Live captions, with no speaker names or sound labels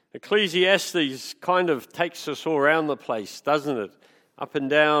Ecclesiastes kind of takes us all around the place, doesn't it? Up and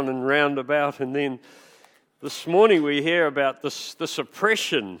down and round about. And then this morning we hear about this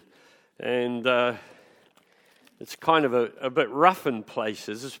oppression, and it's kind of a bit rough in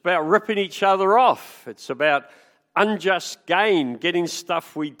places. It's about ripping each other off. It's about unjust gain, getting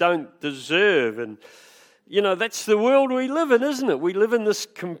stuff we don't deserve. And, you know, that's the world we live in, isn't it? We live in this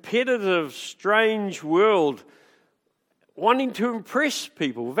competitive, strange world, wanting to impress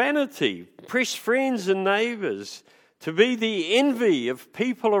people, vanity, impress friends and neighbours, to be the envy of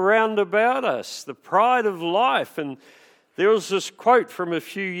people around about us, the pride of life. And there was this quote from a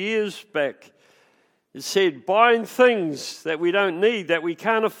few years back. It said, buying things that we don't need, that we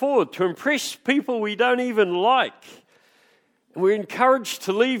can't afford, to impress people we don't even like. And we're encouraged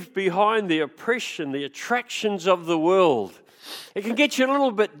to leave behind the oppression, the attractions of the world. It can get you a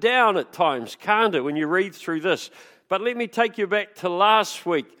little bit down at times, can't it, when you read through this? But let me take you back to last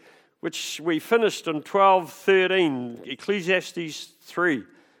week, which we finished on 12:13, Ecclesiastes 3.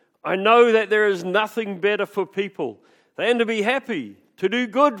 I know that there is nothing better for people than to be happy, to do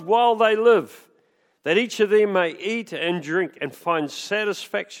good while they live, that each of them may eat and drink and find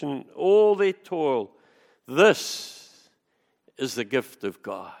satisfaction in all their toil. This is the gift of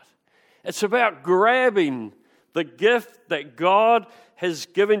God. It's about grabbing the gift that God has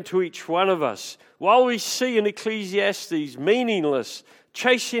given to each one of us. While we see in Ecclesiastes meaningless,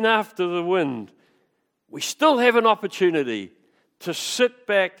 chasing after the wind, we still have an opportunity to sit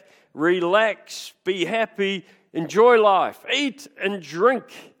back, relax, be happy, enjoy life, eat and drink,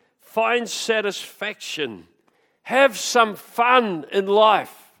 find satisfaction, have some fun in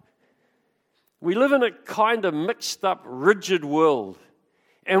life. We live in a kind of mixed up, rigid world.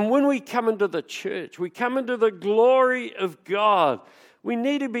 And when we come into the church, we come into the glory of God. We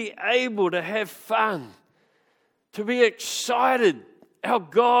need to be able to have fun, to be excited. Our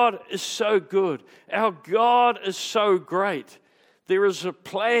God is so good. Our God is so great. There is a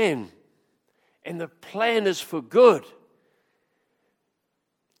plan, and the plan is for good.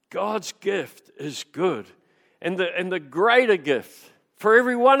 God's gift is good. And the greater gift for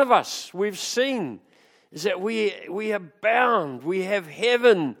every one of us we've seen is that we are bound. We have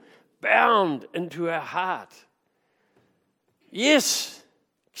heaven bound into our heart. Yes,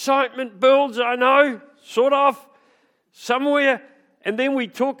 excitement builds, I know, sort of, somewhere. And then we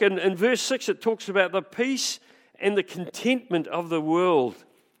talk, in verse 6, it talks about the peace and the contentment of the world.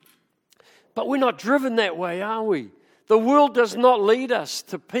 But we're not driven that way, are we? The world does not lead us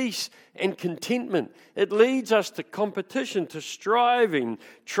to peace and contentment. It leads us to competition, to striving,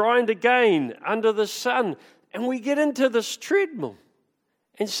 trying to gain under the sun. And we get into this treadmill.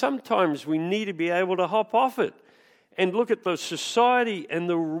 And sometimes we need to be able to hop off it and look at the society and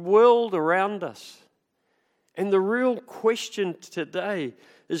the world around us. And the real question today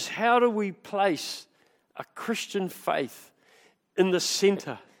is, how do we place a Christian faith in the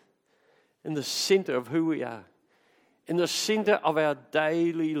center of who we are, in the center of our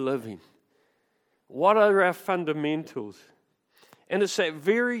daily living? What are our fundamentals? And it's that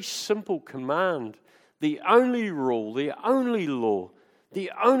very simple command, the only rule, the only law,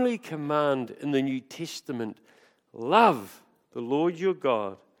 the only command in the New Testament: love the Lord your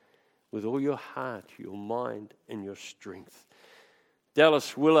God with all your heart, your mind, and your strength.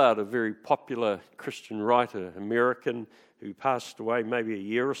 Dallas Willard, a very popular Christian writer, American, who passed away maybe a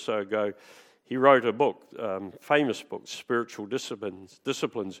year or so ago, he wrote a book, famous book, Spiritual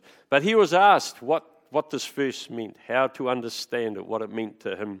Disciplines. But he was asked what this verse meant, how to understand it, what it meant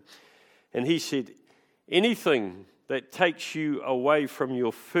to him. And he said, anything that takes you away from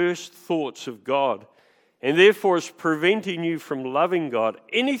your first thoughts of God and therefore is preventing you from loving God,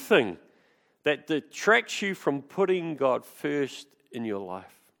 anything that detracts you from putting God first in your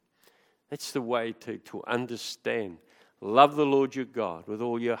life. That's the way to understand. Love the Lord your God with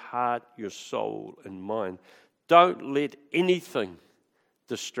all your heart, your soul, and mind. Don't let anything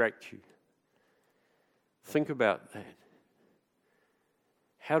distract you. Think about that.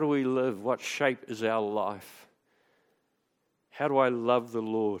 How do we live? What shape is our life? How do I love the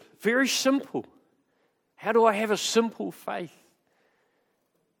Lord? Very simple. How do I have a simple faith?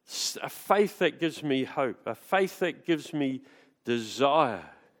 A faith that gives me hope, a faith that gives me desire.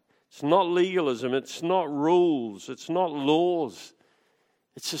 It's not legalism, it's not rules, it's not laws.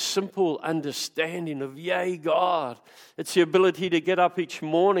 It's a simple understanding of, yay, God. It's the ability to get up each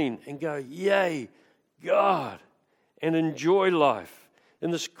morning and go, yay, God, and enjoy life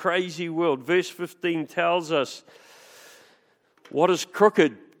in this crazy world. Verse 15 tells us, what is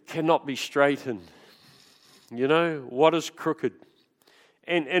crooked cannot be straightened. You know, what is crooked?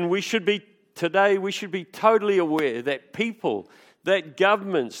 And we should be totally aware that people that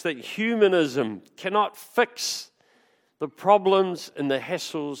governments, that humanism cannot fix the problems and the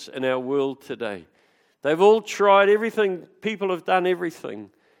hassles in our world today. They've all tried everything. People have done everything.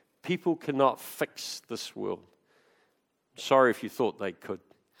 People cannot fix this world. Sorry if you thought they could.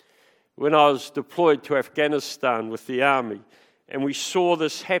 When I was deployed to Afghanistan with the army, and we saw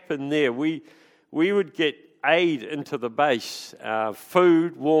this happen there, we would get aid into the base,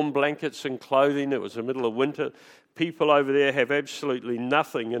 food, warm blankets and clothing. It was the middle of winter. People over there have absolutely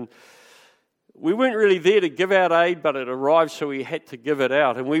nothing, and we weren't really there to give out aid, but it arrived, so we had to give it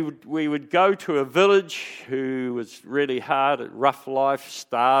out. And we would go to a village who was really hard, rough life,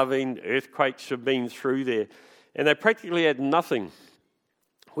 starving, earthquakes have been through there, and they practically had nothing.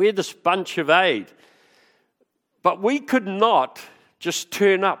 We had this bunch of aid, but we could not just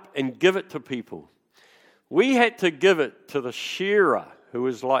turn up and give it to people. We had to give it to the shearer, who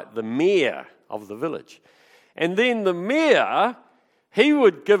was like the mayor of the village. And then the mayor, he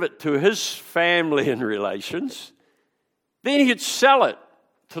would give it to his family and relations. Then he'd sell it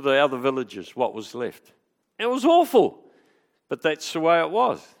to the other villagers, what was left. It was awful, but that's the way it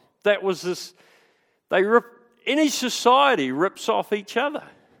was. That was this, any society rips off each other.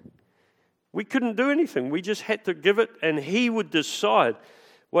 We couldn't do anything. We just had to give it, and he would decide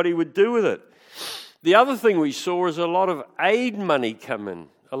what he would do with it. The other thing we saw is a lot of aid money come in.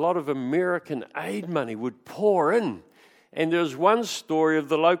 A lot of American aid money would pour in. And there was one story of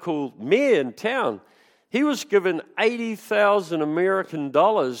the local mayor in town. He was given $80,000 American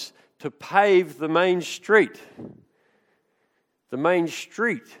dollars to pave the main street. The main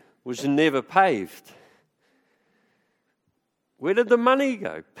street was never paved. Where did the money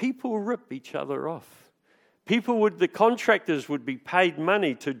go? People rip each other off. The contractors would be paid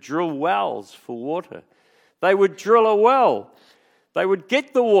money to drill wells for water. They would drill a well. They would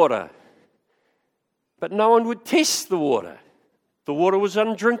get the water, but no one would test the water. The water was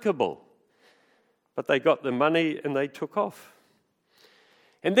undrinkable, but they got the money and they took off.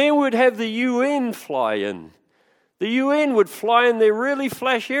 And then we'd have the UN fly in. The UN would fly in their really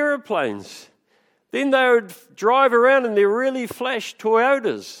flash aeroplanes. Then they would drive around in their really flash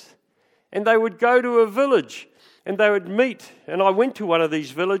Toyotas, and they would go to a village and they would meet. And I went to one of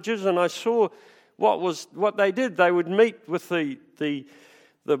these villages and I saw what they did. They would meet with the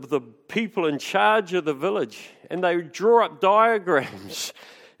people in charge of the village, and they would draw up diagrams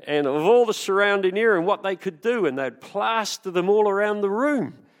and of all the surrounding area and what they could do, and they'd plaster them all around the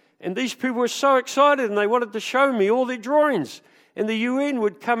room. And these people were so excited, and they wanted to show me all their drawings. And the UN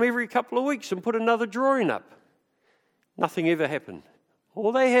would come every couple of weeks and put another drawing up. Nothing ever happened.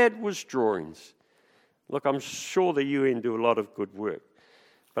 All they had was drawings. Look, I'm sure the UN do a lot of good work.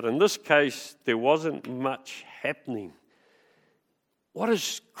 But in this case, there wasn't much happening. What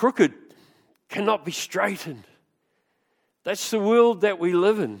is crooked cannot be straightened. That's the world that we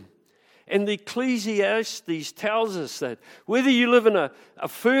live in. And the Ecclesiastes tells us that whether you live in a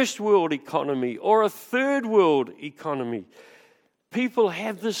first world economy or a third world economy, people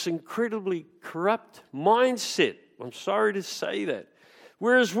have this incredibly corrupt mindset. I'm sorry to say that.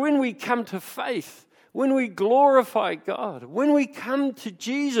 Whereas when we come to faith, when we glorify God, when we come to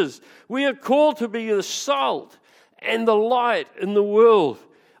Jesus, we are called to be the salt and the light in the world.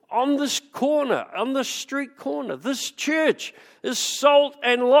 On this corner, on the street corner, this church is salt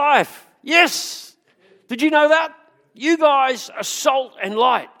and life. Yes! Did you know that? You guys are salt and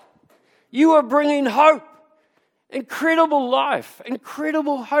light. You are bringing hope, incredible life,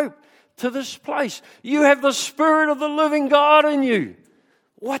 incredible hope to this place. You have the Spirit of the living God in you.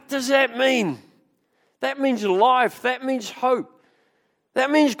 What does that mean? That means life. That means hope. That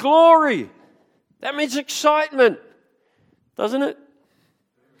means glory. That means excitement. Doesn't it?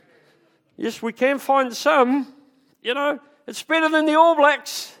 Yes, we can find some. It's better than the All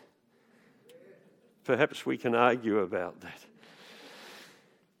Blacks. Perhaps we can argue about that.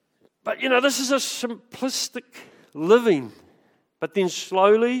 But, this is a simplistic living. But then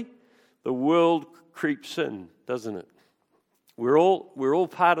slowly, the world creeps in, doesn't it? We're all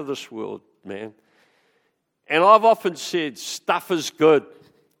part of this world, man. And I've often said, stuff is good.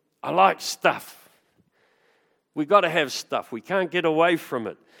 I like stuff. We've got to have stuff. We can't get away from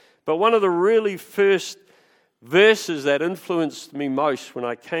it. But one of the really first verses that influenced me most when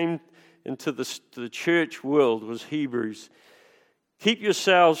I came into the church world was Hebrews. Keep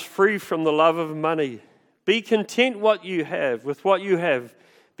yourselves free from the love of money. Be content with what you have,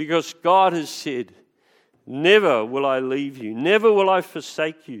 because God has said, never will I leave you, never will I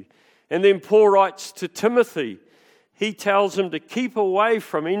forsake you. And then Paul writes to Timothy, he tells him to keep away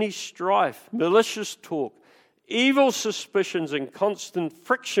from any strife, malicious talk, evil suspicions, and constant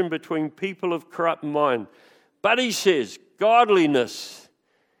friction between people of corrupt mind. But he says, godliness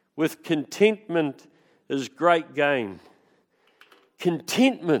with contentment is great gain.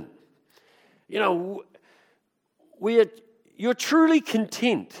 Contentment. You know, you're truly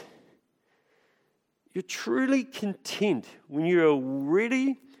content. You're truly content when you're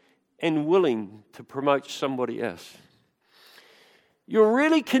ready and willing to promote somebody else. You're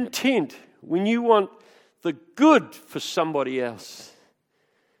really content when you want the good for somebody else.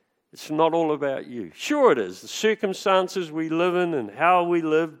 It's not all about you. Sure it is. The circumstances we live in and how we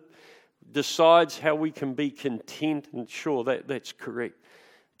live decides how we can be content, and sure, that's correct.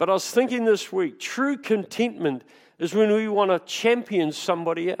 But I was thinking this week, true contentment is when we want to champion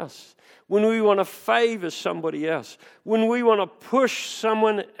somebody else, when we want to favor somebody else, when we want to push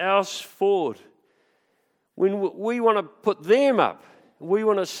someone else forward, when we want to put them up, we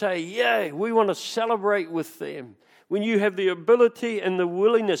want to say, yay, we want to celebrate with them. When you have the ability and the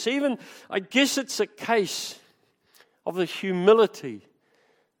willingness, even, I guess it's a case of the humility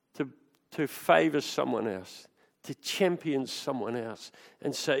to favor someone else, to champion someone else,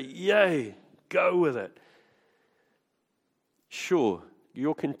 and say, yay, go with it. Sure,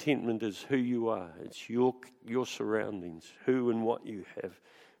 your contentment is who you are. It's your surroundings, who and what you have.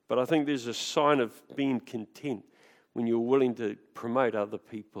 But I think there's a sign of being content when you're willing to promote other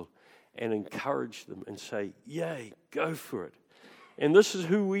people and encourage them and say, yay, go for it. And this is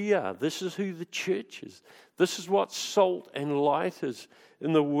who we are. This is who the church is. This is what salt and light is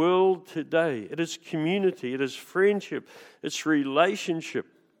in the world today. It is community. It is friendship. It's relationship.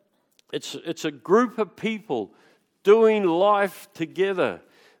 It's a group of people doing life together,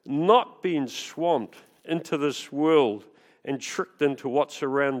 not being swamped into this world and tricked into what's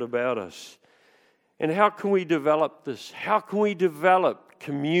around about us. And how can we develop this? How can we develop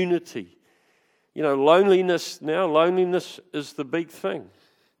community? You know, loneliness is the big thing.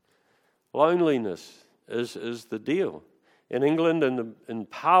 Loneliness is the deal. In England, in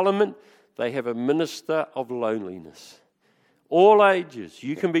Parliament, they have a minister of loneliness. All ages.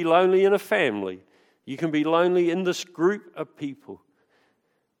 You can be lonely in a family. You can be lonely in this group of people.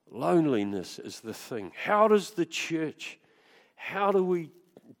 Loneliness is the thing. How does the church, how do we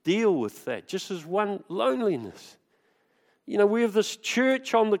deal with that? Just as one, loneliness. You know, we have this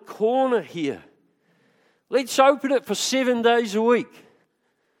church on the corner here. Let's open it for 7 days a week.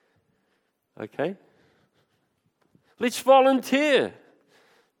 Okay? Let's volunteer.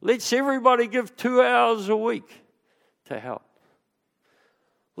 Let's everybody give 2 hours a week to help.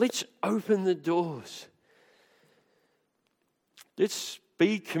 Let's open the doors. Let's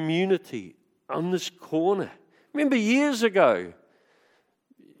be community on this corner. Remember years ago,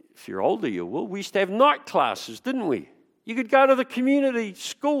 if you're older you will, we used to have night classes, didn't we? You could go to the community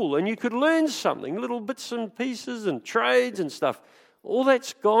school and you could learn something, little bits and pieces and trades and stuff. All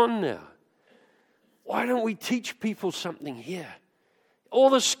that's gone now. Why don't we teach people something here?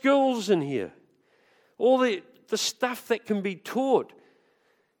 All the skills in here, all the stuff that can be taught.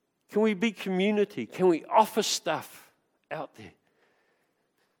 Can we be community? Can we offer stuff out there?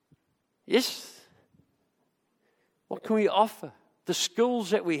 Yes? What can we offer? The skills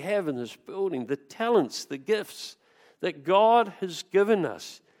that we have in this building, the talents, the gifts that God has given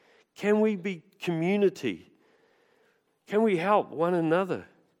us. Can we be community? Can we help one another?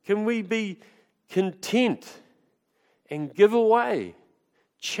 Can we be content and give away?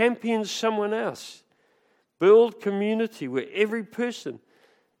 Champion someone else. Build community where every person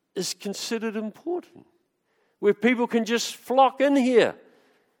is considered important. Where people can just flock in here.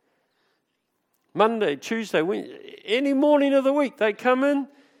 Monday, Tuesday, any morning of the week, they come in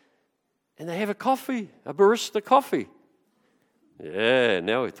and they have a coffee, a barista coffee. Yeah,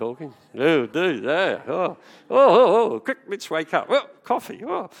 now we're talking. Oh, dude, yeah. Quick, let's wake up. Oh, coffee.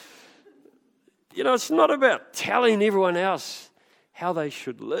 Oh. You know, it's not about telling everyone else how they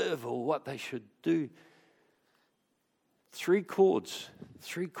should live or what they should do. 3 chords.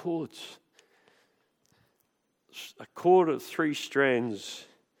 A cord of 3 strands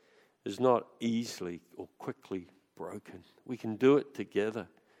is not easily or quickly broken. We can do it together.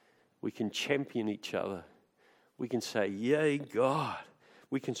 We can champion each other. We can say, yay, God.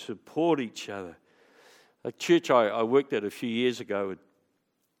 We can support each other. A church I worked at a few years ago had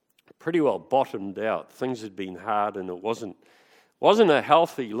pretty well bottomed out. Things had been hard and it wasn't a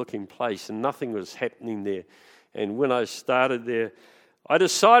healthy looking place and nothing was happening there. And when I started there, I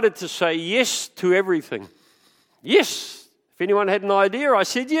decided to say yes to everything. Yes. If anyone had an idea, I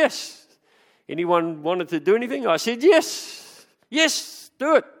said yes. Anyone wanted to do anything, I said yes. Yes,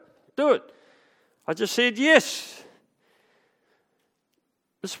 do it. I just said yes.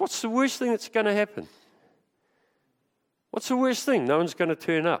 What's the worst thing that's going to happen? What's the worst thing? No one's going to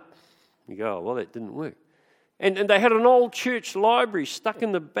turn up. You go, oh, well, that didn't work. And they had an old church library stuck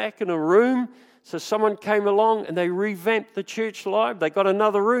in the back in a room. So someone came along and they revamped the church library. They got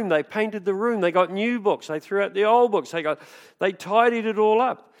another room. They painted the room. They got new books. They threw out the old books. They tidied it all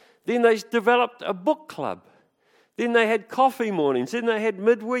up. Then they developed a book club. Then they had coffee mornings. Then they had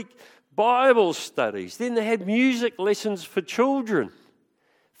midweek Bible studies. Then they had music lessons for children.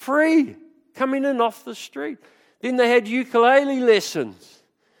 Free, coming in off the street. Then they had ukulele lessons.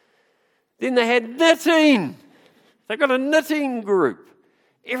 Then they had knitting. They got a knitting group.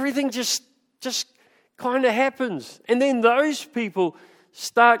 Everything just kind of happens. And then those people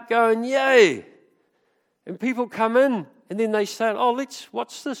start going, yay. And people come in and then they say,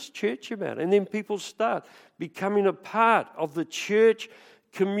 what's this church about? And then people start becoming a part of the church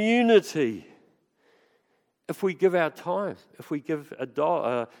community. If we give our time, if we give an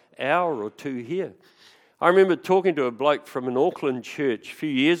hour or two here. I remember talking to a bloke from an Auckland church a few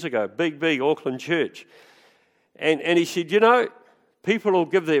years ago, big Auckland church. And he said, people will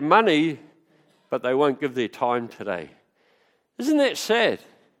give their money, but they won't give their time today. Isn't that sad?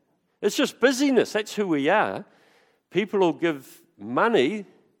 It's just busyness. That's who we are. People will give money,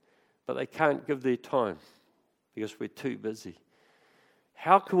 but they can't give their time because we're too busy.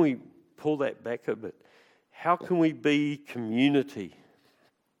 How can we pull that back a bit? How can we be community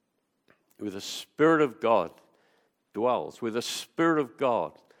where the Spirit of God dwells, where the Spirit of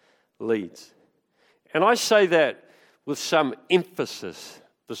God leads? And I say that with some emphasis,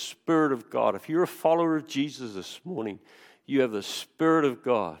 the Spirit of God. If you're a follower of Jesus this morning, you have the Spirit of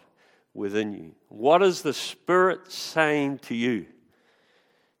God within you. What is the Spirit saying to you?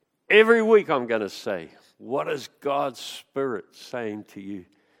 Every week I'm going to say, what is God's Spirit saying to you?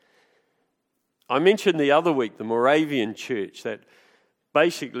 I mentioned the other week the Moravian church that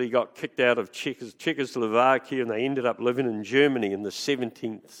basically got kicked out of Czechoslovakia and they ended up living in Germany in the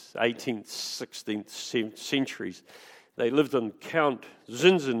 17th, 18th, 16th centuries. They lived on Count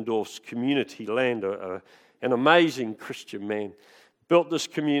Zinzendorf's community land, an amazing Christian man. Built this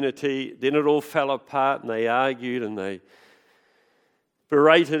community, then it all fell apart and they argued and they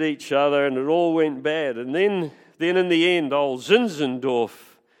berated each other and it all went bad. And then in the end, old Zinzendorf,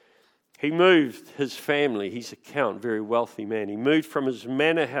 he moved his family, he's a count, very wealthy man. He moved from his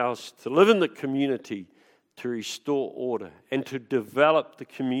manor house to live in the community to restore order and to develop the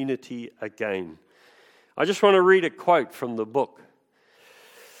community again. I just want to read a quote from the book.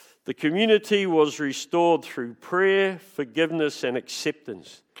 The community was restored through prayer, forgiveness, and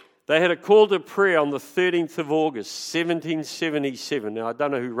acceptance. They had a call to prayer on the 13th of August, 1777. Now, I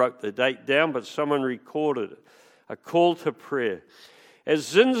don't know who wrote the date down, but someone recorded it. A call to prayer.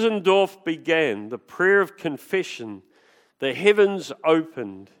 As Zinzendorf began the prayer of confession, the heavens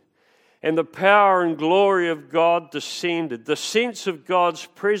opened and the power and glory of God descended. The sense of God's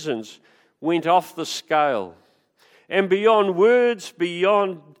presence went off the scale. And beyond words,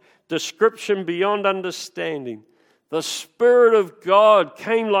 beyond description, beyond understanding, the Spirit of God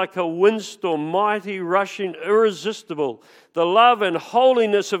came like a windstorm, mighty, rushing, irresistible. The love and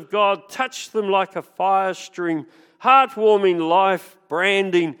holiness of God touched them like a fire stream, heartwarming, life,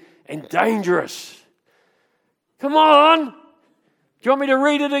 branding, and dangerous. Come on. Do you want me to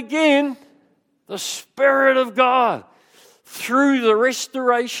read it again? The Spirit of God, through the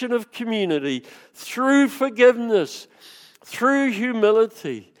restoration of community, through forgiveness, through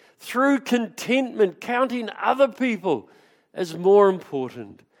humility, through contentment, counting other people as more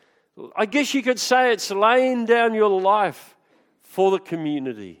important. I guess you could say it's laying down your life for the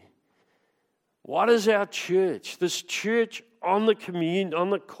community. What is our church? This church on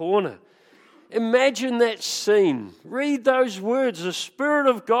the corner. Imagine that scene. Read those words. The Spirit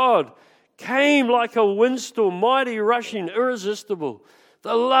of God came like a windstorm, mighty, rushing, irresistible.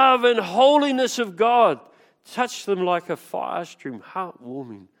 The love and holiness of God touched them like a fire stream,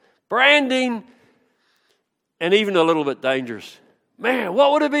 heartwarming, branding, and even a little bit dangerous. Man,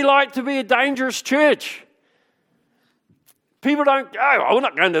 what would it be like to be a dangerous church? People don't go, we're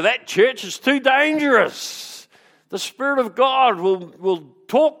not going to that church, it's too dangerous. The Spirit of God will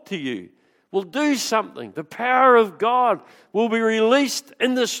talk to you, will do something. The power of God will be released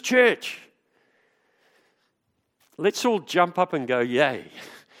in this church. Let's all jump up and go, yay.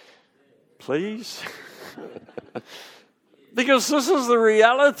 Please. Because this is the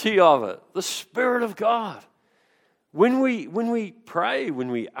reality of it. The Spirit of God. When we pray, when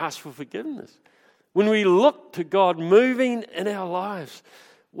we ask for forgiveness, when we look to God moving in our lives,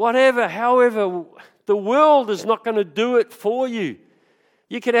 however, the world is not going to do it for you.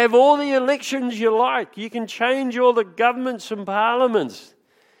 You can have all the elections you like. You can change all the governments and parliaments.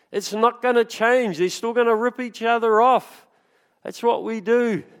 It's not going to change. They're still going to rip each other off. That's what we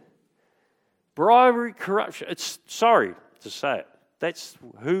do. Bribery, corruption. It's sorry to say it. That's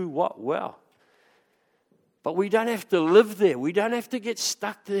who, what, well. But we don't have to live there. We don't have to get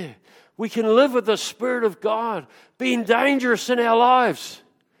stuck there. We can live with the Spirit of God being dangerous in our lives.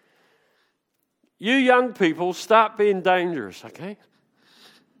 You young people, start being dangerous, okay?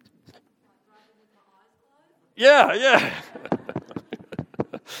 Yeah.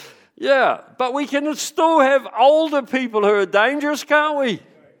 Yeah, but we can still have older people who are dangerous, can't we?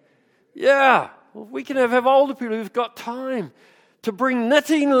 Yeah, well, we can have older people who've got time to bring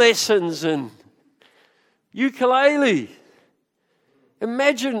knitting lessons and ukulele.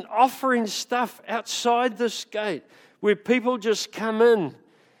 Imagine offering stuff outside this gate where people just come in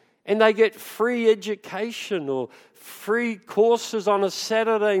and they get free education or free courses on a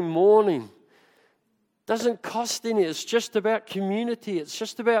Saturday morning. Doesn't cost any. It's just about community. It's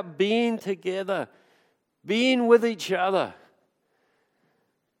just about being together, being with each other.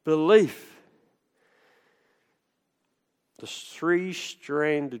 Belief. The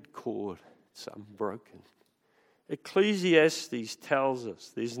three-stranded cord. It's unbroken. Ecclesiastes tells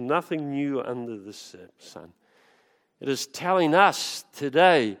us there's nothing new under the sun. It is telling us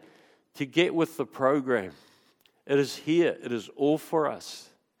today to get with the program. It is here. It is all for us.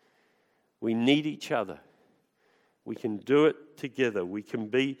 We need each other. We can do it together. We can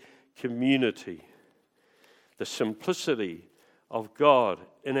be community. The simplicity of God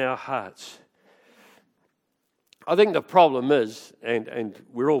in our hearts. I think the problem is, and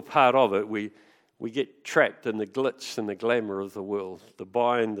we're all part of it, we get trapped in the glitz and the glamour of the world, the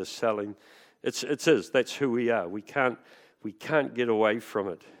buying, the selling. That's who we are. We can't get away from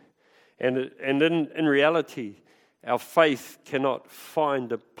it. And in reality, our faith cannot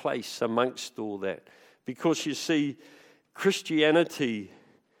find a place amongst all that. Because you see, Christianity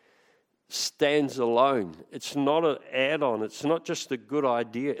stands alone. It's not an add-on. It's not just a good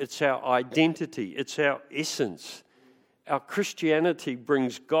idea. It's our identity. It's our essence. Our Christianity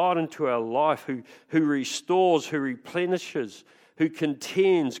brings God into our life, who restores, who replenishes, who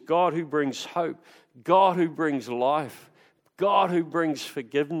contends, God who brings hope, God who brings life, God who brings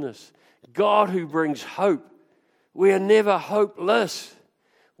forgiveness, God who brings hope. We are never hopeless.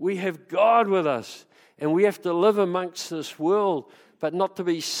 We have God with us, and we have to live amongst this world, but not to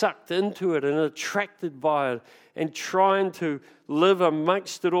be sucked into it and attracted by it and trying to live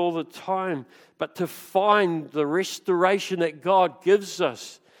amongst it all the time, but to find the restoration that God gives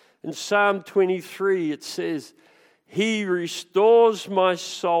us. In Psalm 23, it says, He restores my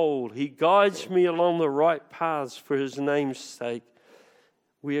soul. He guides me along the right paths for His name's sake.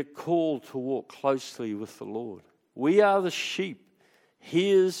 We are called to walk closely with the Lord. We are the sheep.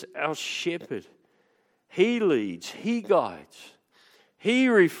 He is our shepherd. He leads. He guides. He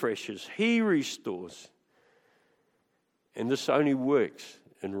refreshes. He restores. And this only works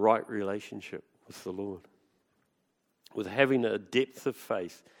in right relationship with the Lord. With having a depth of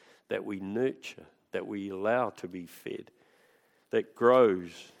faith that we nurture, that we allow to be fed, that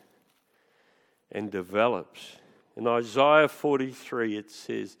grows and develops. In Isaiah 43 it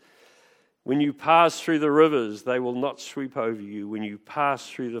says, when you pass through the rivers, they will not sweep over you. When you pass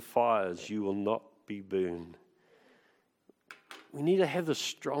through the fires, you will not be burned. We need to have the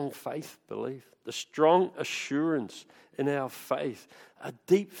strong faith belief, the strong assurance in our faith, a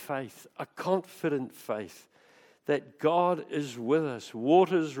deep faith, a confident faith that God is with us.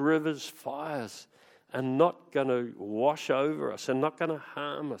 Waters, rivers, fires are not going to wash over us, are not going to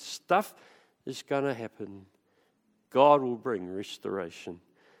harm us. Stuff is going to happen. God will bring restoration.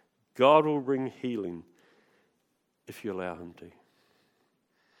 God will bring healing if you allow Him to.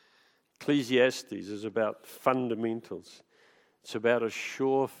 Ecclesiastes is about fundamentals. It's about a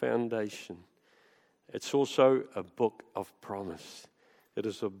sure foundation. It's also a book of promise. It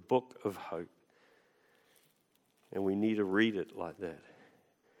is a book of hope. And we need to read it like that.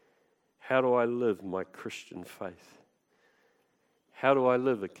 How do I live my Christian faith? How do I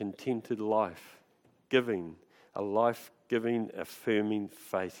live a contented life, a life-giving, affirming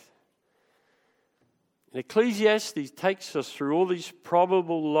faith? And Ecclesiastes takes us through all these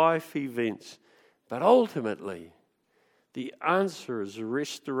probable life events, but ultimately, the answer is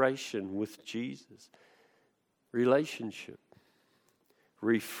restoration with Jesus, relationship,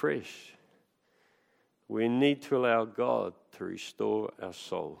 refresh. We need to allow God to restore our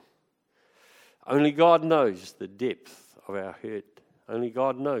soul. Only God knows the depth of our hurt. Only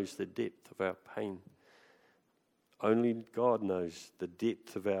God knows the depth of our pain. Only God knows the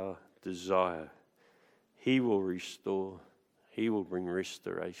depth of our desire. He will restore. He will bring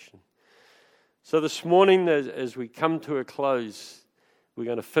restoration. So this morning, as we come to a close, we're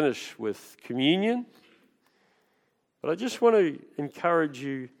going to finish with communion. But I just want to encourage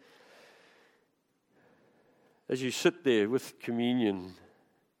you As you sit there with communion,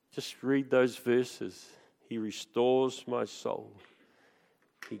 just read those verses. He restores my soul.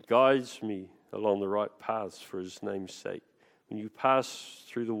 He guides me along the right paths for his name's sake. When you pass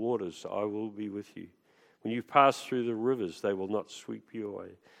through the waters, I will be with you. When you pass through the rivers, they will not sweep you away.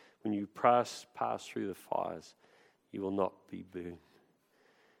 When you pass through the fires, you will not be burned.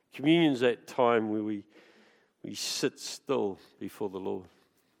 Communion's that time where we sit still before the Lord,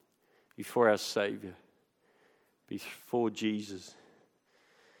 before our Savior, before Jesus.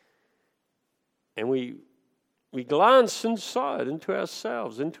 And we glance inside into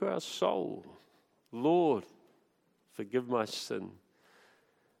ourselves, into our soul. Lord, forgive my sin.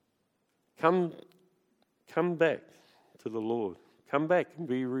 Come back to the Lord. Come back and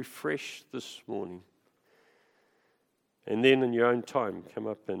be refreshed this morning. And then in your own time, come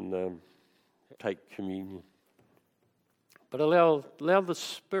up and take communion. But allow the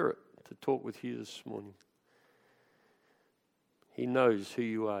Spirit to talk with you this morning. He knows who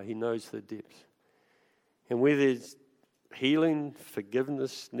you are. He knows the depths. And where there's healing,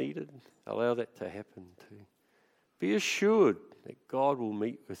 forgiveness needed, allow that to happen too. Be assured that God will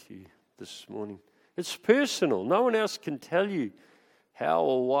meet with you this morning. It's personal. No one else can tell you how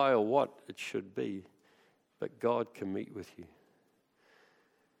or why or what it should be, but God can meet with you.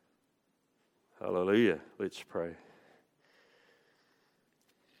 Hallelujah. Let's pray.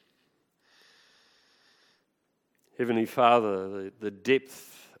 Heavenly Father, the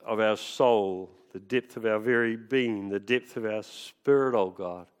depth of our soul, the depth of our very being, the depth of our spirit, oh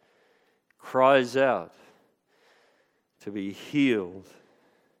God, cries out to be healed,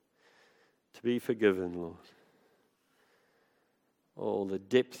 to be forgiven, Lord. Oh, the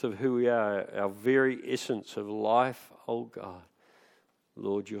depth of who we are, our very essence of life, oh God.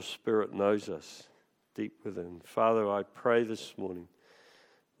 Lord, your Spirit knows us deep within. Father, I pray this morning,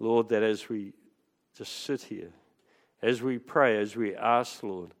 Lord, that as we just sit here, as we pray, as we ask,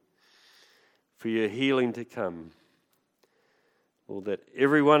 Lord, for your healing to come, Lord, that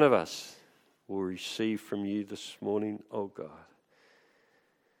every one of us will receive from you this morning, oh God.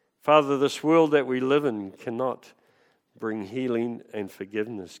 Father, this world that we live in cannot bring healing and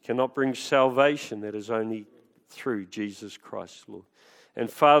forgiveness, cannot bring salvation that is only through Jesus Christ, Lord. And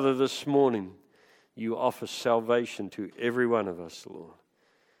Father, this morning, you offer salvation to every one of us, Lord.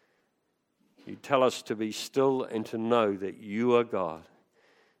 You tell us to be still and to know that you are God.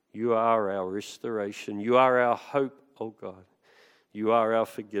 You are our restoration. You are our hope, oh God. You are our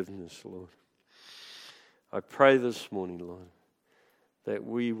forgiveness, Lord. I pray this morning, Lord, that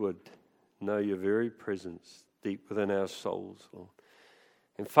we would know your very presence deep within our souls, Lord.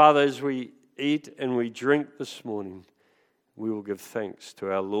 And Father, as we eat and we drink this morning, we will give thanks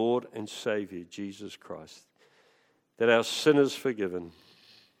to our Lord and Savior, Jesus Christ, that our sin is forgiven.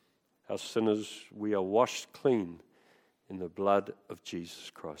 Our sinners, we are washed clean in the blood of Jesus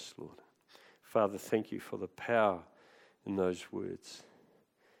Christ, Lord. Father, thank you for the power in those words.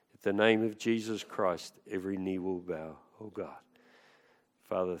 At the name of Jesus Christ, every knee will bow, oh God.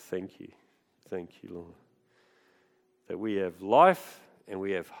 Father, thank you. Thank you, Lord, that we have life and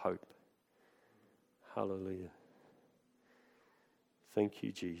we have hope. Hallelujah. Thank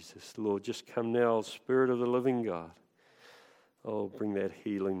you, Jesus. Lord, just come now, Spirit of the living God. Oh, bring that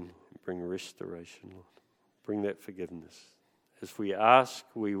healing, bring restoration, Lord. Bring that forgiveness. As we ask,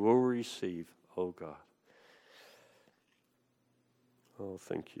 we will receive, oh God. Oh,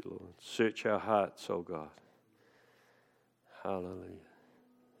 thank you, Lord. Search our hearts, oh God. Hallelujah.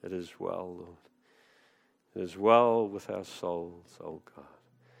 It is well, Lord. It is well with our souls, oh God.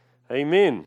 Amen.